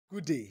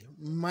Good day.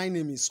 My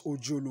name is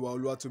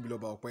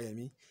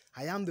Oluwatobiloba.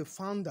 I am the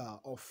founder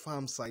of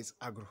Farm-Sight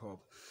Agro Hub.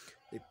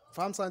 The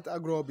Farm-Sight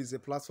Agro Hub is a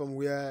platform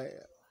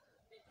where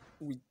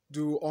we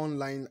do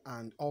online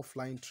and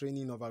offline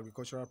training of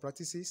agricultural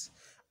practices.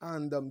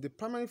 And the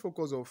primary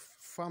focus of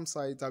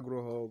Farm-Sight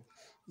Agro Hub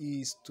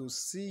is to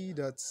see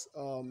that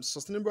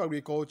sustainable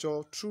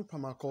agriculture through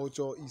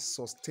permaculture is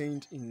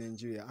sustained in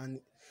Nigeria and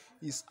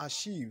is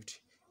achieved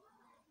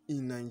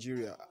in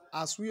Nigeria.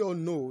 As we all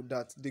know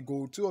that the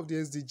goal 2 of the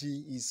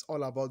SDG is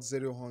all about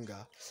zero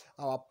hunger,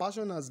 our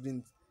passion has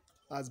been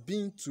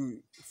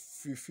to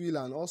fulfill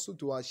and also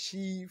to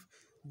achieve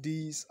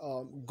this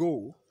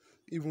goal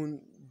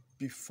even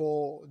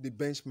before the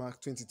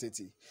benchmark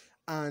 2030.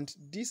 And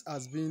this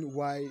has been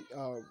why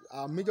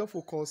our major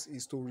focus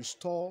is to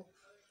restore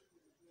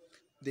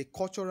the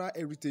cultural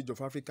heritage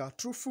of Africa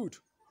through food.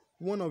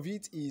 One of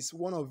it is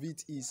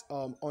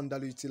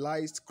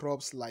underutilized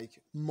crops like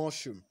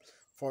mushroom.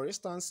 For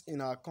instance,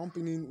 in our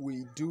company,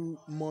 we do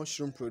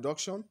mushroom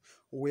production,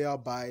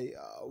 whereby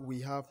we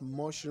have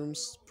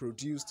mushrooms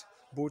produced,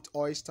 both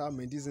oyster,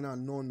 medicinal,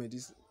 and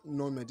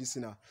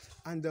non-medicinal.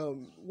 And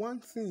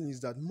one thing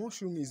is that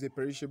mushroom is a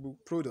perishable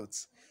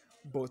product,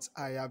 but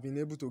I have been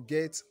able to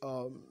get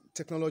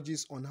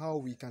technologies on how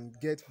we can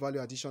get value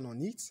addition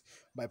on it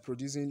by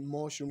producing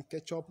mushroom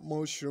ketchup,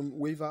 mushroom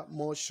waiver,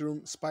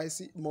 mushroom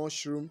spicy,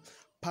 mushroom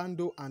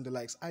poundo, and the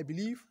likes. I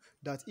believe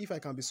that if I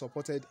can be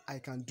supported, I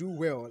can do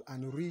well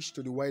and reach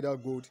to the wider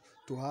goal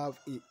to have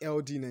a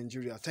healthy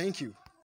Nigeria. Thank you.